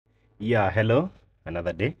Yeah, hello,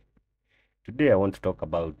 another day. Today I want to talk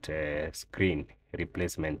about screen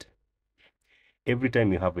replacement. Every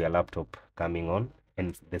time you have your laptop coming on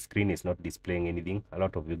and the screen is not displaying anything, a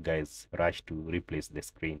lot of you guys rush to replace the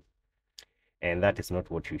screen. And that is not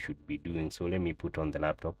what you should be doing. So let me put on the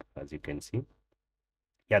laptop, as you can see.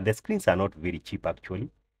 Yeah, the screens are not very cheap actually.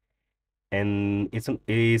 And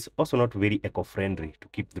it's also not very eco-friendly to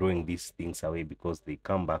keep throwing these things away because they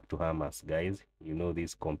come back to harm us, guys. You know,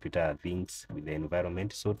 these computer things with the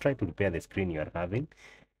environment. So try to repair the screen you are having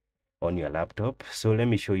on your laptop. So let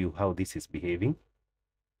me show you how this is behaving.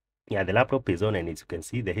 Yeah, the laptop is on, and as you can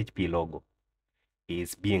see, the HP logo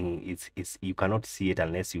is being, it's you cannot see it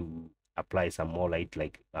unless you apply some more light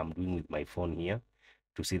like I'm doing with my phone here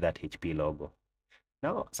to see that HP logo.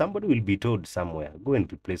 Now, somebody will be told somewhere, go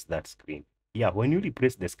and replace that screen. Yeah, when you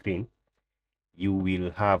replace the screen, you will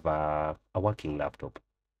have a working laptop.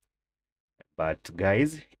 But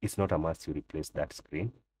guys, it's not a must to replace that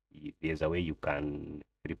screen. There's a way you can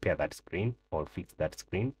repair that screen or fix that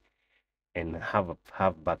screen and have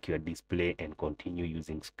back your display and continue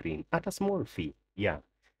using screen at a small fee. Yeah,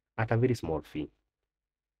 at a very small fee.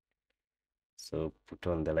 So put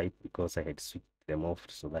on the light because I had switched them off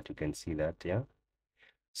so that you can see that. Yeah.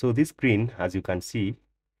 So this screen, as you can see,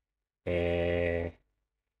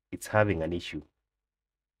 it's having an issue.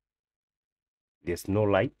 There's no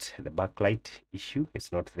light. The backlight issue is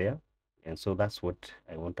not there. And so that's what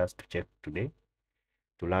I want us to check today,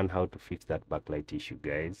 to learn how to fix that backlight issue,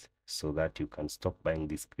 guys, so that you can stop buying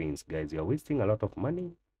these screens. Guys, you're wasting a lot of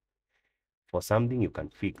money for something you can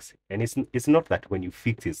fix. And it's not that when you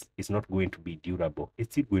fix it, it's not going to be durable.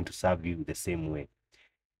 It's still going to serve you the same way.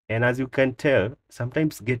 And as you can tell,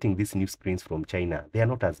 sometimes getting these new screens from China, they are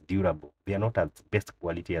not as durable. They are not as best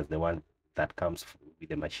quality as the one that comes with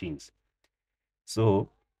the machines. So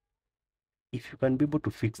if you can be able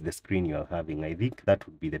to fix the screen you are having, I think that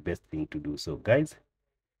would be the best thing to do. So guys,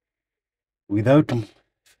 without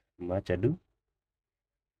much ado,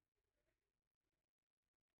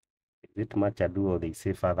 is it much ado or they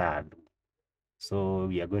say further ado? So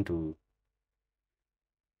we are going to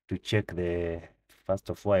check the, first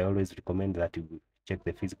of all, I always recommend that you check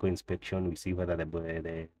the physical inspection. We see whether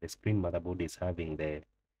the screen motherboard is having the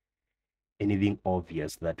anything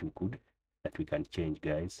obvious that we can change,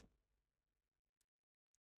 guys.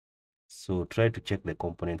 So try to check the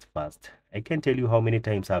components first. I can't tell you how many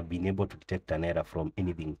times I've been able to detect an error from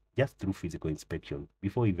anything just through physical inspection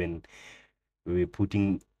before even we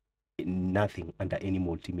putting nothing under any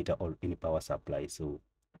multimeter or any power supply. So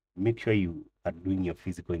make sure you are doing your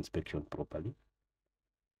physical inspection properly.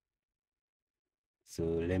 So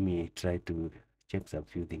let me try to check some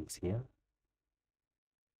few things here.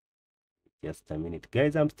 Just a minute.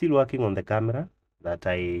 Guys, I'm still working on the camera that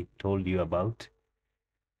I told you about.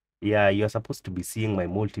 Yeah, you're supposed to be seeing my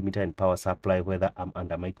multimeter and power supply, whether I'm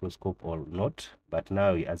under microscope or not. But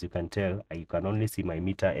now, as you can tell, you can only see my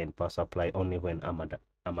meter and power supply only when I'm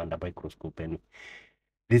under microscope. And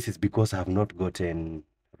this is because I've not gotten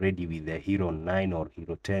ready with the Hero 9 or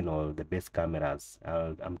Hero 10 or the best cameras.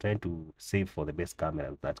 I'm trying to save for the best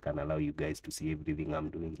cameras that can allow you guys to see everything I'm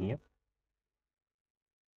doing here.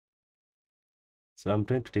 So I'm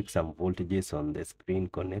trying to take some voltages on the screen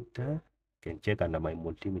connector. You can check under my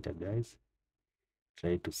multimeter, guys.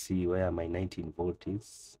 Try to see where my 19 volt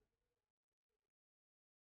is.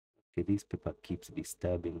 Okay, this paper keeps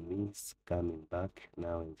disturbing me. It's coming back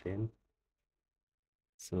now and then.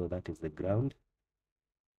 So that is the ground.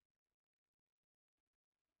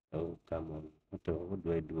 Oh, come on. What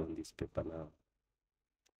do I do on this paper now?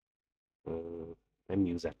 Let me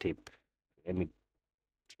use a tape. Let me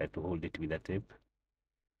try to hold it with a tape.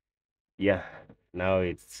 Yeah, now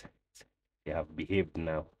they have behaved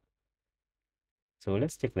now. So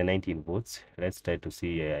let's check the 19 volts. Let's try to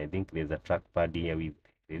see. I think there's a trackpad here with,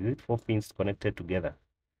 is it 4 pins connected together?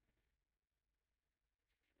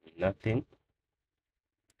 Nothing.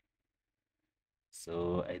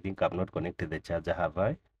 So I think I've not connected the charger, have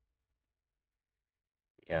I?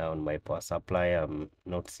 Yeah, on my power supply, I'm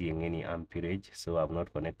not seeing any amperage, so I've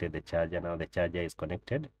not connected the charger. Now the charger is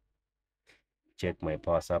connected. Check my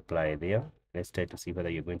power supply there. Let's try to see whether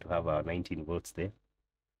you're going to have our 19 volts there.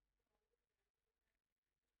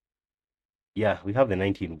 Yeah, we have the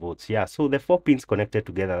 19 volts. Yeah, so the 4 pins connected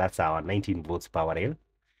together, that's our 19 volts power rail.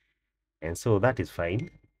 And so that is fine.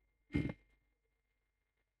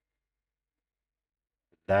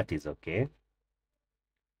 That is okay.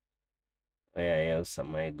 Where else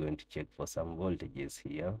am I going to check for some voltages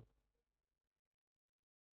here?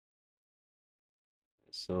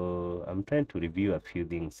 So I'm trying to review a few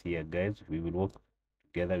things here, guys. We will work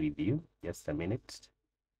together with you. Just a minute.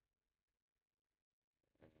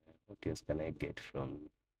 else can I get from?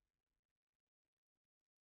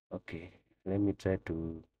 Okay, let me try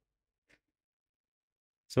to.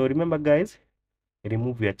 So remember, guys,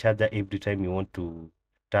 remove your charger every time you want to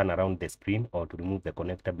turn around the screen or to remove the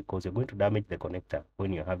connector, because you're going to damage the connector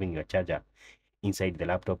when you're having your charger inside the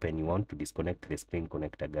laptop and you want to disconnect the screen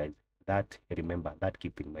connector, guys. That, remember, that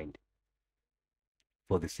keep in mind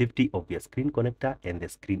for the safety of your screen connector and the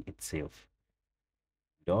screen itself.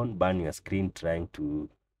 Don't burn your screen trying to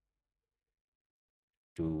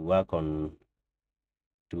work on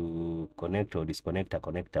to connect or disconnect a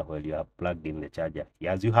connector while you have plugged in the charger.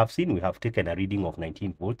 Yeah, as you have seen, we have taken a reading of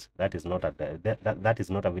 19 volts. That is not that is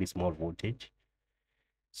not a very small voltage.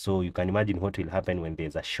 So you can imagine what will happen when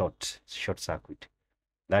there's a short circuit.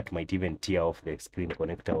 That might even tear off the screen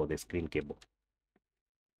connector or the screen cable.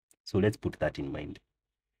 So let's put that in mind.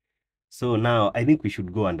 So now I think we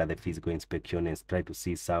should go under the physical inspection and try to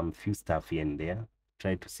see some few stuff here and there.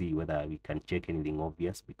 Try to see whether we can check anything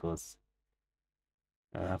obvious, because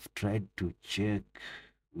I've tried to check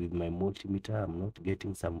with my multimeter. I'm not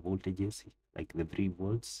getting some voltages like the 3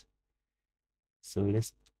 volts. So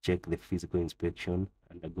let's check the physical inspection,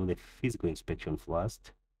 undergo the physical inspection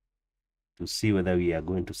first to see whether we are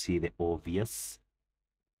going to see the obvious.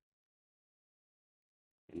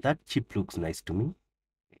 And that chip looks nice to me.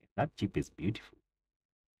 That chip is beautiful.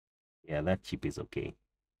 Yeah, that chip is okay.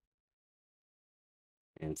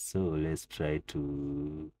 And so let's try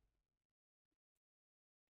to...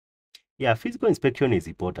 Yeah, physical inspection is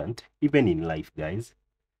important, even in life, guys.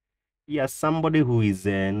 Yeah, somebody who is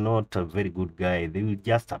not a very good guy, they will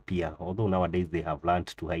just appear, although nowadays they have learned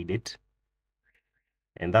to hide it.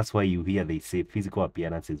 And that's why you hear they say physical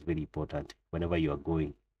appearance is very important. Whenever you are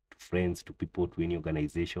going to friends, to people, to any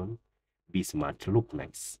organization, be smart, look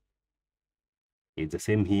nice. It's the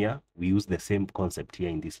same here. We use the same concept here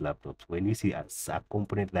in these laptops. When we see a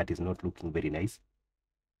component that is not looking very nice,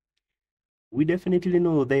 we definitely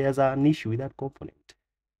know there's an issue with that component.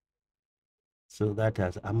 So that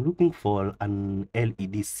as I'm looking for an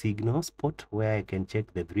LED signal spot where I can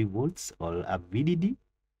check the 3 volts or a VDD.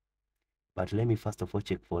 But let me first of all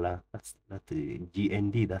check for that's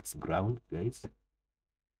GND, that's ground, guys.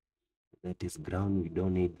 That is ground. We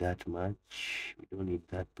don't need that much. We don't need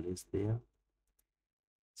that place there.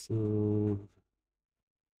 So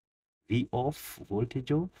V off,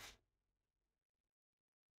 voltage off.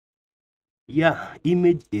 Yeah,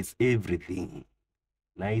 image is everything.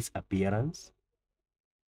 Nice appearance.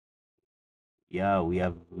 Yeah,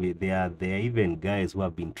 there are even guys who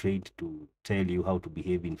have been trained to tell you how to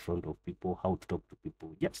behave in front of people, how to talk to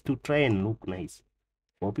people, just to try and look nice.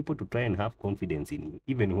 For people to try and have confidence in you,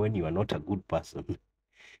 even when you are not a good person.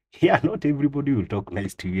 Yeah, not everybody will talk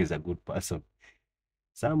nice to you as a good person.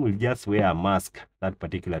 Some will just wear a mask that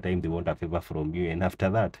particular time they want a favor from you, and after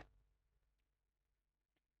that,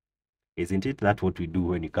 isn't it that what we do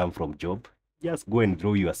when you come from job? Just go and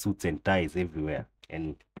throw your suits and ties everywhere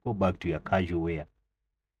and go back to your casual wear.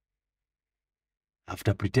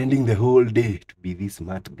 After pretending the whole day to be this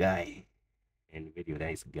smart guy and very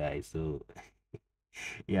nice guy. So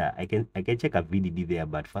yeah, I can check a VDD there,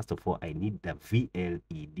 but first of all, I need the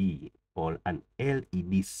VLED or an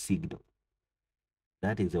LED signal.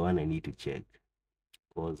 That is the one I need to check,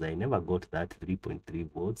 because I never got that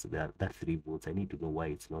 3.3 volts. That 3 volts, I need to know why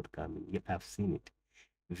it's not coming. Yeah, I've seen it.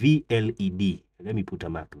 VLED. Let me put a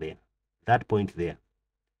mark there. That point there.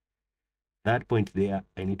 That point there,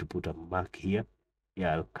 I need to put a mark here.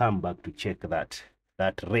 Yeah, I'll come back to check that.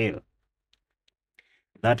 That rail.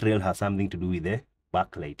 That rail has something to do with the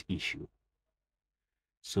backlight issue.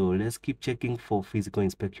 So let's keep checking for physical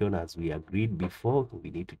inspection as we agreed before.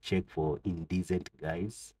 We need to check for indecent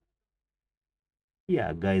guys.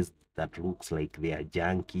 Yeah, guys that looks like they are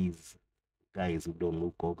junkies. Guys who don't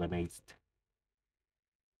look organized.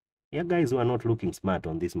 Yeah, guys who are not looking smart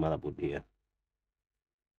on this motherboard here.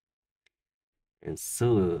 And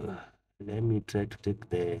so let me try to take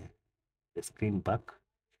the screen back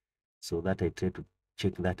so that I try to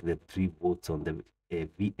check that the 3 volts on the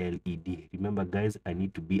VLED. Remember, guys, I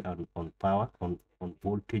need to be on power, on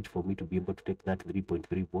voltage for me to be able to take that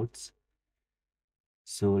 3.3 volts.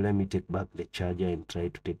 So let me take back the charger and try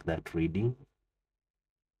to take that reading.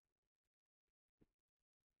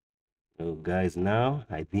 So guys, now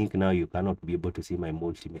I think now you cannot be able to see my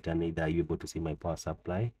multimeter, neither are you able to see my power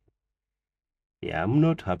supply. Yeah, I'm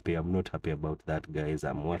not happy about that, guys.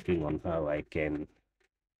 I'm working on how I can.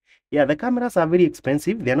 Yeah, the cameras are very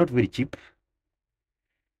expensive. They're not very cheap.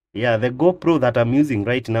 Yeah, the GoPro that I'm using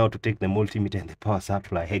right now to take the multimeter and the power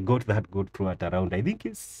supply, I got that GoPro at around, I think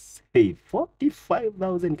it's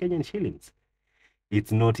 45,000 Kenyan shillings.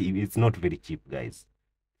 It's not very cheap, guys.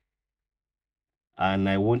 and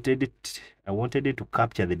I wanted it to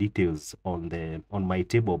capture the details on my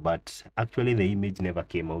table, but actually the image never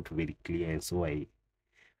came out very clear, and so I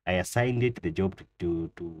assigned it the job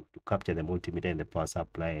to capture the multimeter and the power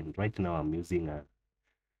supply, and right now I'm using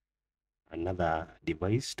another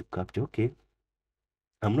device to capture. Okay,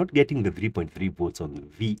 I'm not getting the 3.3 volts on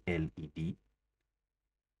VLED.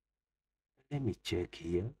 Let me check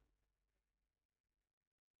here.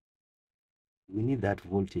 We need that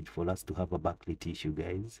voltage for us to have a backlit issue,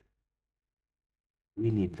 guys. We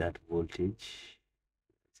need that voltage.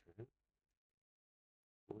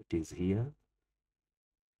 What is here?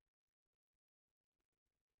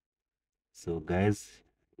 So guys,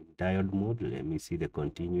 in diode mode, let me see the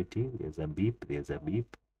continuity. There's a beep, there's a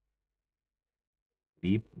beep.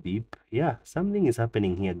 Beep, beep. Yeah, something is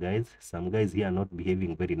happening here, guys. Some guys here are not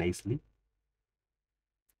behaving very nicely.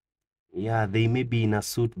 Yeah, they may be in a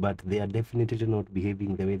suit, but they are definitely not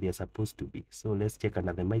behaving the way they are supposed to be. So let's check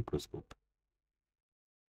under the microscope.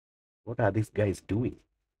 What are these guys doing?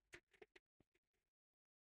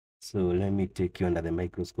 So let me take you under the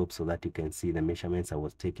microscope so that you can see the measurements I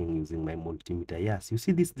was taking using my multimeter. Yes, you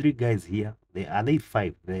see these three guys here? They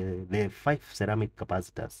five. They're five ceramic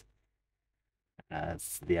capacitors.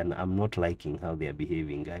 I'm not liking how they are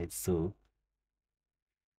behaving, guys. So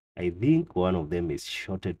I think one of them is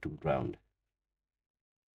shorted to ground.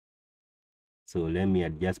 So let me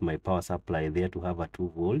adjust my power supply there to have a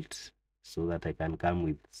 2 volts so that I can come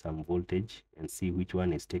with some voltage and see which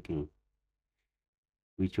one is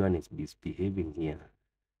misbehaving here.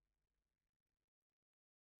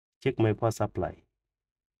 Check my power supply.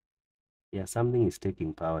 Yeah, something is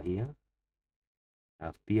taking power here.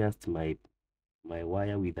 I've pierced my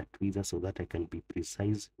wire with a tweezer so that I can be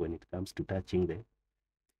precise when it comes to touching the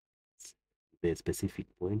specific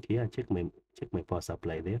point here. Check my power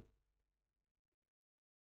supply there.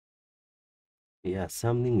 Yeah,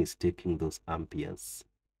 something is taking those amperes.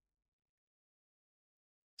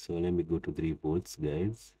 So let me go to 3 volts,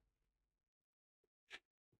 guys.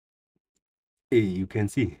 Hey, you can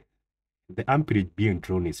see the amperage being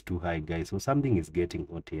drawn is too high, guys. So something is getting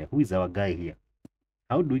hot here. Who is our guy here?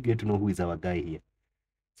 How do we get to know who is our guy here?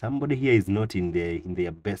 Somebody here is not in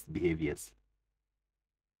their best behaviors.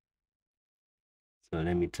 So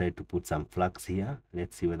let me try to put some flux here.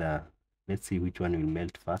 Let's see which one will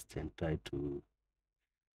melt first and try to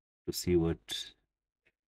see what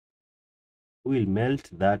will melt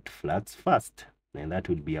that flux first. And that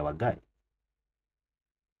will be our guy.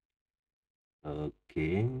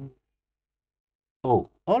 Okay. Oh,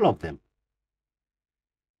 all of them.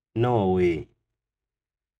 No way.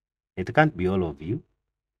 It can't be all of you.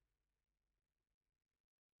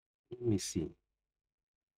 Let me see.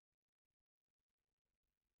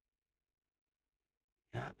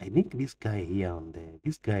 Yeah, I think this guy here I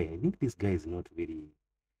think this guy is not very,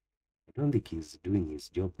 I don't think he's doing his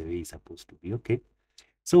job the way he's supposed to be. Okay.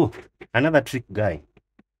 So, another trick guy.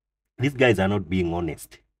 These guys are not being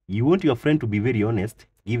honest. You want your friend to be very honest,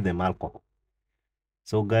 give them alcohol.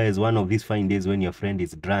 So guys, one of these fine days when your friend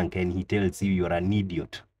is drunk and he tells you you're an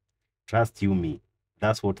idiot, trust you me,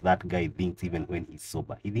 that's what that guy thinks even when he's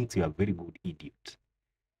sober. He thinks you're a very good idiot.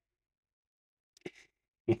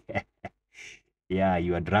 Yeah,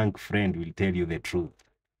 your drunk friend will tell you the truth.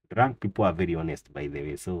 Drunk people are very honest, by the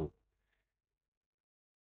way. So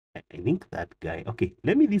I think that guy. Okay,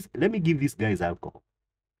 let me give these guys alcohol.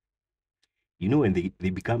 You know, when they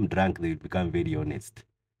become drunk, they will become very honest.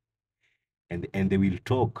 And they will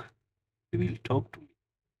talk. They will talk to me.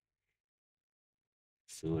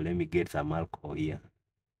 So let me get some alcohol here.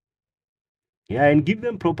 Yeah, and give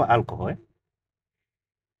them proper alcohol. Eh?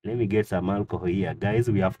 Let me get some alcohol here. Guys,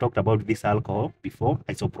 we have talked about this alcohol before,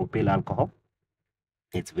 isopropyl alcohol.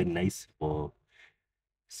 It's very nice for,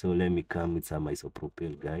 so let me come with some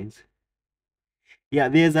isopropyl, guys. Yeah,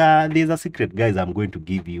 there's a secret, guys, I'm going to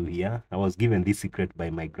give you here. I was given this secret by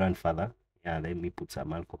my grandfather. Yeah, let me put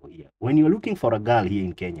some alcohol here. When you're looking for a girl here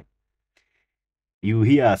in Kenya, you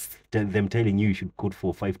hear them telling you should court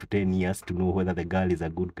for 5 to 10 years to know whether the girl is a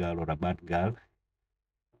good girl or a bad girl.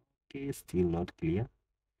 Okay, still not clear.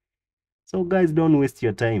 So guys, don't waste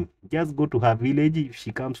your time. Just go to her village if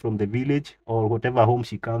she comes from the village or whatever home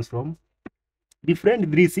she comes from.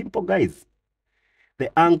 Befriend 3 simple guys. The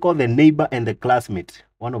uncle, the neighbor, and the classmate.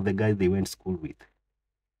 One of the guys they went to school with.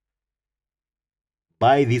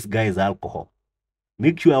 Buy these guys alcohol.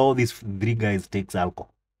 Make sure all these 3 guys takes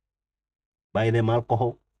alcohol. Buy them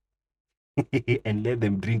alcohol and let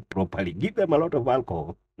them drink properly. Give them a lot of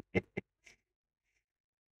alcohol.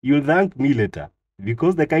 You'll thank me later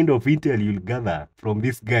because the kind of intel you'll gather from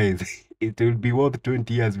these guys. it will be worth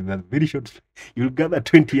 20 years with a very short. You'll gather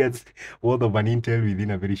 20 years worth of an intel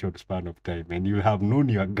within a very short span of time, and you'll have known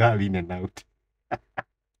your girl in and out.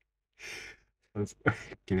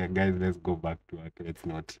 Okay, guys, let's go back to work. Let's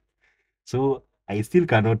not. So I still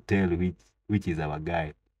cannot tell which is our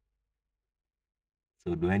guy.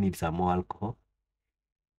 So do I need some more alcohol?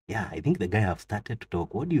 Yeah, I think the guy have started to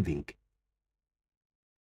talk. What do you think?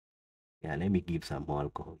 Yeah, let me give some more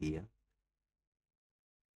alcohol here.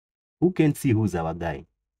 Who can see who's our guy?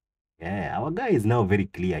 Yeah, our guy is now very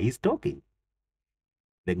clear. He's talking.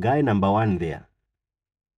 The guy number one there.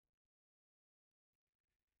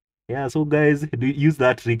 Yeah, so guys, use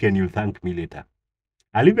that trick and you'll thank me later.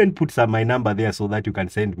 I'll even put my number there so that you can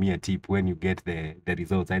send me a tip when you get the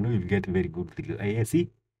results. I know you'll get very good.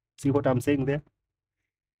 See what I'm saying there?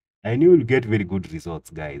 I knew you'll get very good results,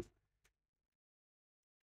 guys.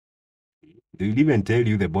 They'll even tell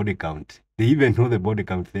you the body count. They even know the body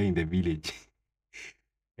count there in the village.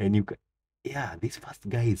 And you can, yeah, this first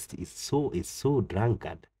guy is so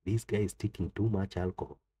drunkard. This guy is taking too much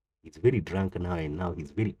alcohol. He's very drunk now, and now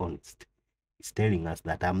he's very honest. He's telling us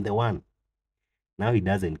that I'm the one. Now he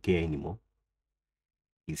doesn't care anymore.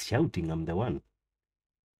 He's shouting, I'm the one.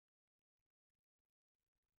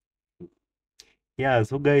 Yeah,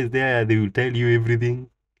 so guys there, they will tell you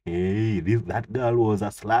everything. Hey, that girl was a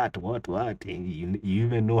slut. What? Hey, you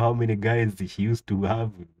even know how many guys she used to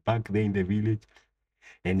have back there in the village?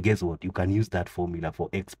 And guess what? You can use that formula for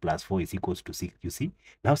x plus 4 is equals to 6. You see?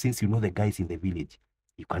 Now, since you know the guys in the village,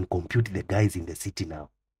 you can compute the guys in the city now.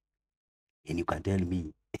 And you can tell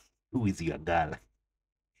me who is your girl.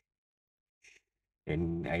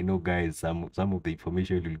 And I know, guys, some of the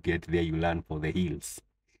information you'll get there, you learn for the hills.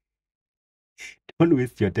 Don't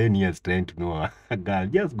waste your 10 years trying to know a girl.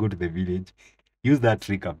 Just go to the village. Use that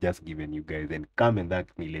trick I've just given you guys and come and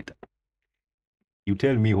thank me later. You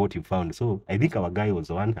tell me what you found. So I think our guy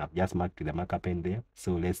was one. I've just marked with the marker pen there.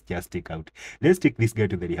 So let's just let's take this guy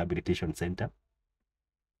to the rehabilitation center.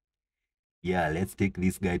 Yeah, let's take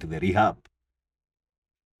this guy to the rehab.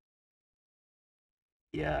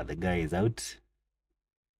 Yeah, the guy is out.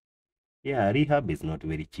 Yeah, rehab is not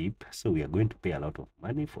very cheap. So we are going to pay a lot of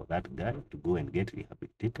money for that guy to go and get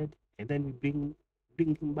rehabilitated. And then we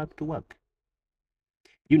bring him back to work.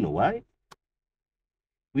 You know why?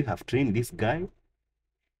 We have trained this guy.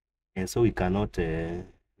 And so we cannot,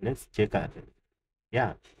 let's check out.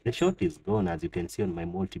 Yeah, the shot is gone, as you can see on my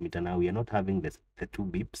multimeter now. We are not having the 2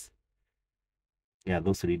 beeps. Yeah,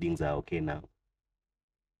 those readings are okay now.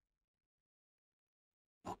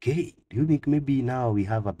 Okay, do you think maybe now we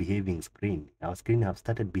have a behaving screen? Our screen have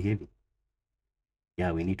started behaving.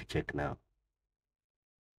 Yeah, we need to check now.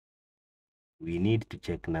 We need to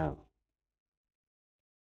check now.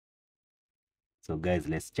 So guys,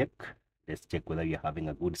 let's check. Let's check whether you're having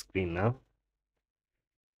a good screen now.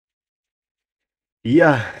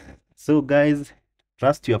 Yeah, so guys,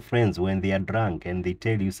 trust your friends when they are drunk and they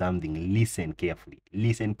tell you something. Listen carefully.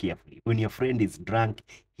 Listen carefully. When your friend is drunk,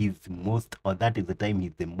 that is the time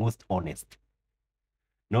he's the most honest.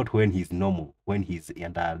 Not when he's normal. When he's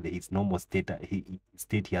under his normal state, he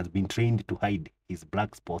has been trained to hide his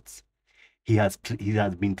black spots. He has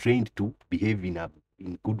been trained to behave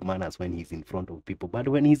in good manners when he's in front of people. But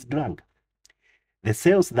when he's drunk, the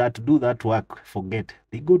cells that do that work forget.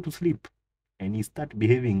 They go to sleep, and he start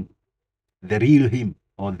behaving the real him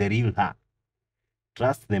or the real her.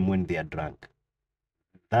 Trust them when they are drunk.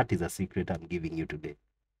 That is a secret I'm giving you today.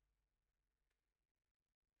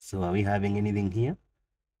 So are we having anything here?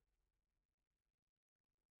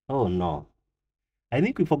 Oh no. I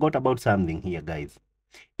think we forgot about something here, guys.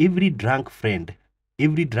 Every drunkard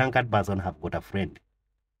person have got a friend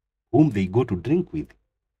whom they go to drink with.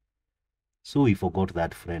 So we forgot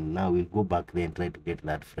that friend. Now we'll go back there and try to get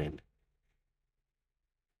that friend.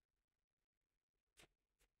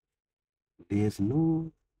 There's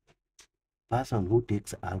no person who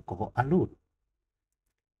takes alcohol alone.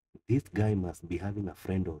 This guy must be having a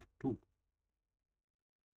friend or two.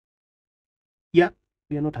 Yeah,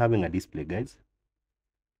 we are not having a display, guys.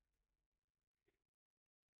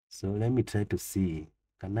 So let me try to see.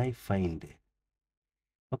 Can I find?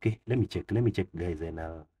 Okay, let me check, guys, and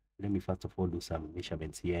let me first of all do some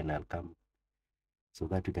measurements here, and I'll come so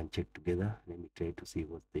that we can check together. Let me try to see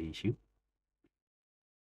what's the issue.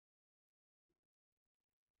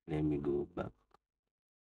 Let me go back.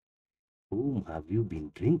 Whom have you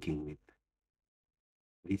been drinking with?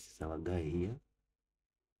 This is our guy here.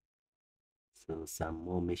 So some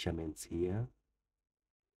more measurements here.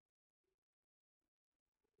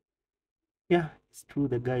 Yeah, it's true.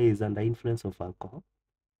 The guy is under influence of alcohol.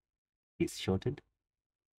 He's shorted.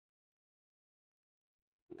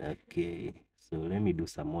 Okay, so let me do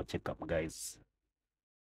some more checkup, guys.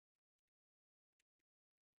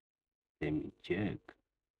 Let me check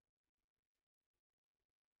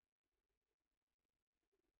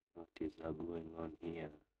what is going on here.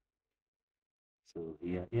 So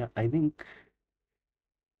yeah, I think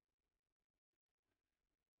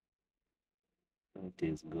it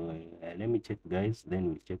is going. Let me check, guys. Then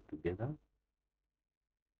we'll check together.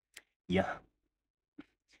 Yeah.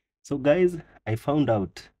 So, guys, I found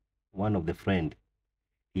out one of the friend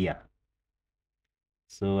here.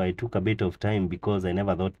 So I took a bit of time because I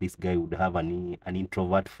never thought this guy would have an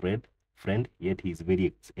introvert friend. Yet he's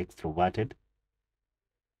very extroverted.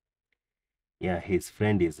 Yeah, his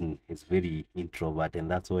friend is very introvert,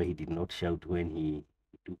 and that's why he did not shout when he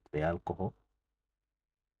took the alcohol.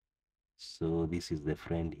 So this is the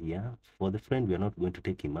friend here. For the friend, we are not going to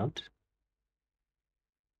take him out.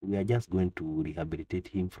 We are just going to rehabilitate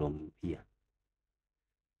him from here.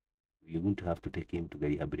 We're going to have to take him to the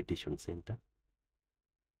rehabilitation center.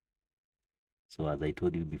 So as I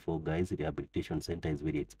told you before, guys, the rehabilitation center is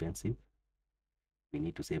very expensive. We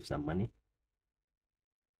need to save some money.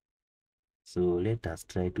 So let us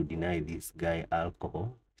try to deny this guy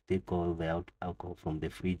alcohol. Take all the alcohol from the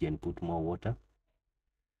fridge and put more water.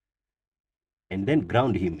 And then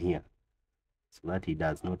ground him here so that he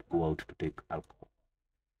does not go out to take alcohol.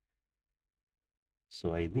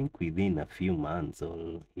 So I think within a few months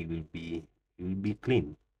he will be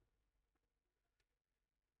clean.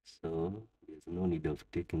 So there's no need of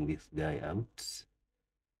taking this guy out.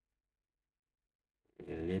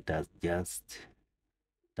 Let us just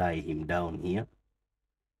tie him down here.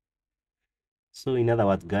 So in other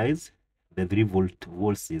words, guys, the 3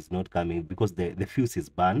 volts is not coming because the fuse is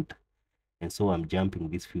burnt, and so I'm jumping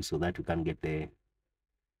this fuse so that we can get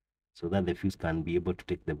so that the fuse can be able to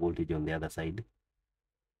take the voltage on the other side.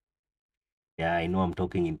 Yeah, I know I'm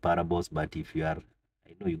talking in parables, but I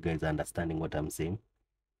know you guys are understanding what I'm saying.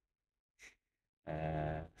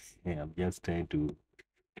 Yeah, I'm just trying to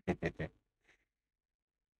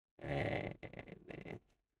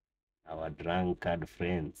our drunkard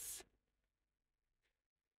friends.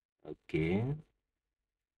 Okay,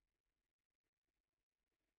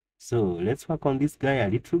 so let's work on this guy a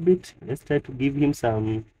little bit. Let's try to give him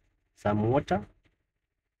some water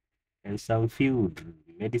and some few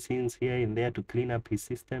medicines here and there to clean up his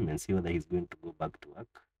system and see whether he's going to go back to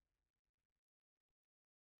work.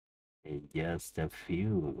 In just a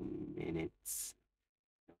few minutes.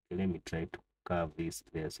 Okay, let me try to carve this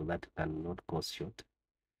there so that it cannot cause short.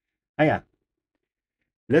 Yeah,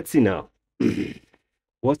 let's see now.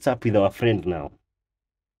 What's up with our friend now?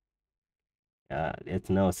 Let's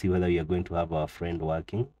now see whether we are going to have our friend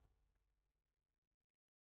working.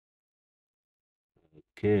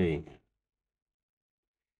 Okay.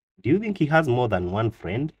 Do you think he has more than one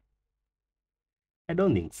friend? I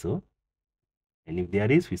don't think so. And if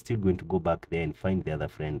there is, we're still going to go back there and find the other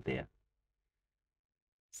friend there.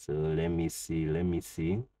 So let me see. Let me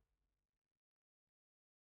see.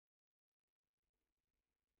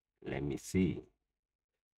 Let me see.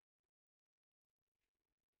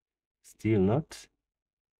 Still not.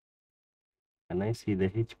 Can I see the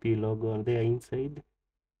HP logo on there inside?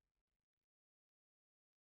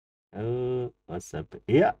 What's up?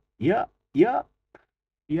 Yeah.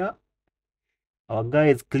 Our guy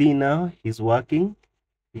is clean now. He's working.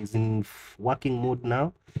 He's in working mode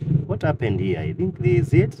now. What happened here? I think this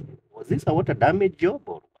is it. Was this a water damage job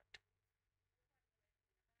or what?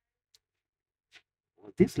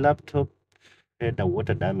 Was this laptop had a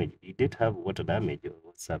water damage? Did it have water damage or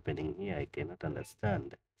what's happening here? I cannot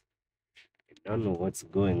understand. I don't know what's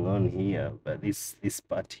going on here, but this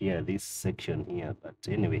part here, this section here. But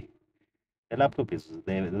anyway, the laptop is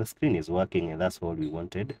there. The screen is working, and that's all we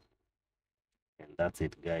wanted. And that's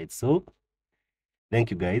it, guys. So thank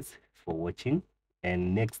you guys for watching.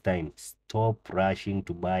 And next time, stop rushing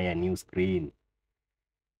to buy a new screen.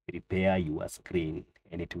 Repair your screen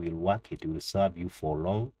and it will work. It will serve you for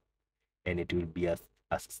long and it will be a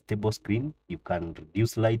stable screen. You can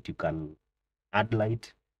reduce light, you can add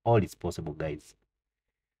light. All is possible, guys.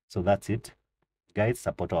 So that's it, guys.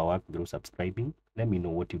 Support our work through subscribing. Let me know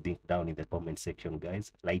what you think down in the comment section,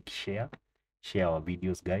 guys. Like, share our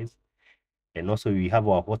videos, guys. And also we have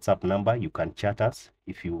our WhatsApp number. You can chat us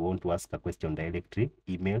if you want to ask a question directly.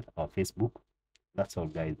 Email or Facebook. That's all,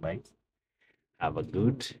 guys. Bye. Have a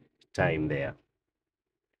good time there.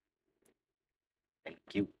 Thank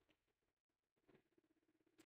you.